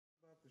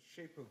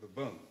shape of the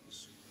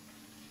bones.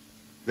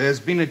 There's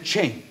been a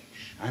change.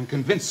 I'm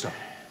convinced of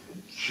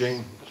it.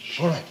 Change.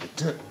 All right,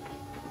 but,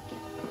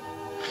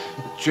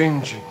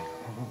 changing.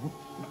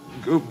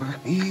 Go back.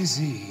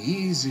 Easy,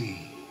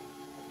 easy.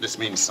 This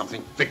means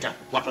something. Victor,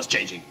 what was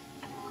changing?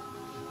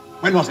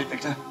 When was it,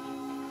 Victor?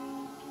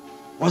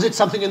 Was it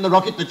something in the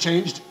rocket that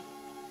changed?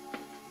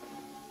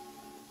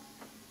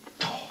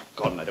 Oh,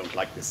 Gordon, I don't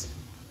like this.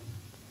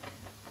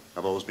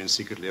 I've always been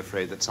secretly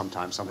afraid that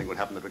sometimes something would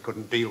happen that we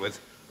couldn't deal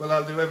with. Well,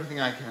 I'll do everything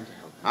I can to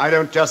help. I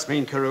don't just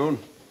mean Caroon.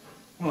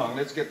 Come along,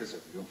 let's get this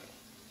over you.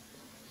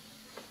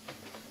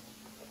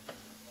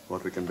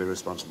 What we can be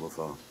responsible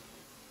for.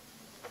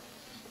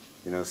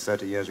 You know,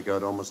 30 years ago,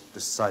 I'd almost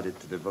decided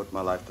to devote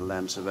my life to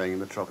land surveying in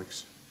the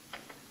tropics.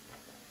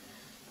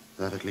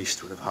 That at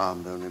least would have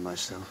harmed only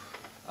myself.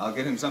 I'll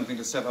get him something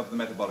to step up the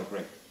metabolic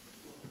rate.